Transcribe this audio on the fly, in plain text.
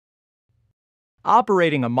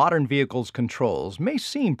Operating a modern vehicle's controls may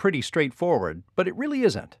seem pretty straightforward, but it really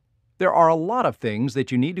isn't. There are a lot of things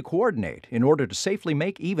that you need to coordinate in order to safely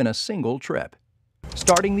make even a single trip.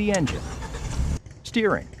 Starting the engine,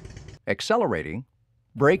 steering, accelerating,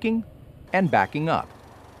 braking, and backing up.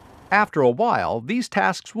 After a while, these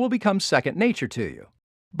tasks will become second nature to you.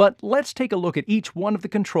 But let's take a look at each one of the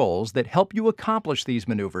controls that help you accomplish these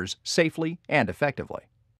maneuvers safely and effectively.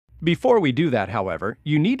 Before we do that, however,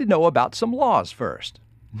 you need to know about some laws first.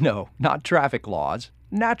 No, not traffic laws,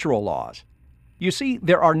 natural laws. You see,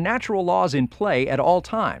 there are natural laws in play at all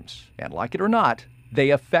times, and like it or not,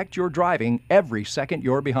 they affect your driving every second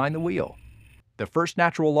you're behind the wheel. The first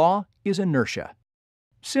natural law is inertia.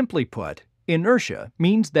 Simply put, inertia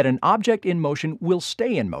means that an object in motion will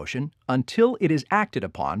stay in motion until it is acted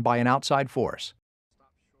upon by an outside force.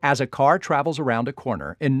 As a car travels around a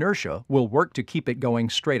corner, inertia will work to keep it going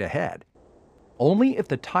straight ahead. Only if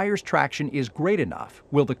the tire's traction is great enough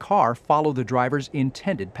will the car follow the driver's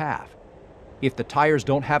intended path. If the tires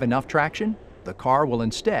don't have enough traction, the car will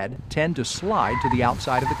instead tend to slide to the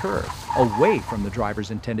outside of the curve, away from the driver's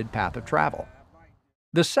intended path of travel.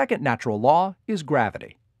 The second natural law is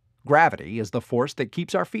gravity. Gravity is the force that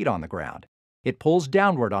keeps our feet on the ground. It pulls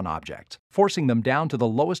downward on objects, forcing them down to the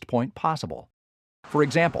lowest point possible. For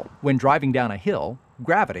example, when driving down a hill,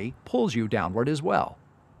 gravity pulls you downward as well.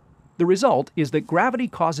 The result is that gravity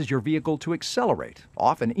causes your vehicle to accelerate,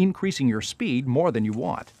 often increasing your speed more than you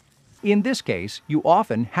want. In this case, you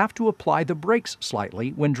often have to apply the brakes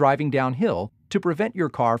slightly when driving downhill to prevent your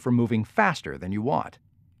car from moving faster than you want.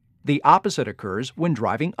 The opposite occurs when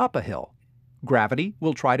driving up a hill. Gravity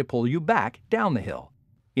will try to pull you back down the hill.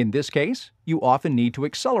 In this case, you often need to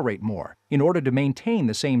accelerate more in order to maintain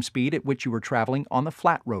the same speed at which you were traveling on the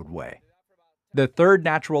flat roadway. The third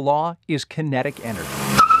natural law is kinetic energy.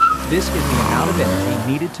 This is the amount of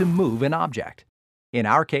energy needed to move an object. In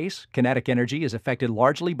our case, kinetic energy is affected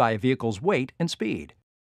largely by a vehicle's weight and speed.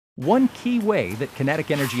 One key way that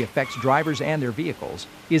kinetic energy affects drivers and their vehicles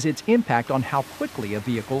is its impact on how quickly a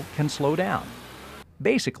vehicle can slow down.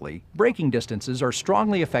 Basically, braking distances are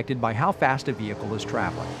strongly affected by how fast a vehicle is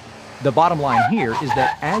traveling. The bottom line here is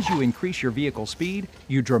that as you increase your vehicle speed,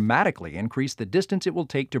 you dramatically increase the distance it will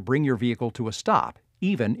take to bring your vehicle to a stop,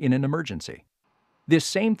 even in an emergency. This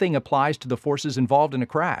same thing applies to the forces involved in a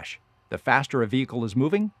crash. The faster a vehicle is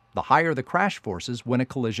moving, the higher the crash forces when a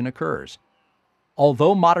collision occurs.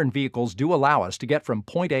 Although modern vehicles do allow us to get from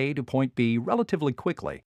point A to point B relatively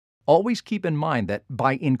quickly, always keep in mind that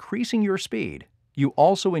by increasing your speed, you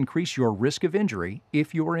also increase your risk of injury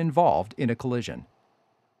if you are involved in a collision.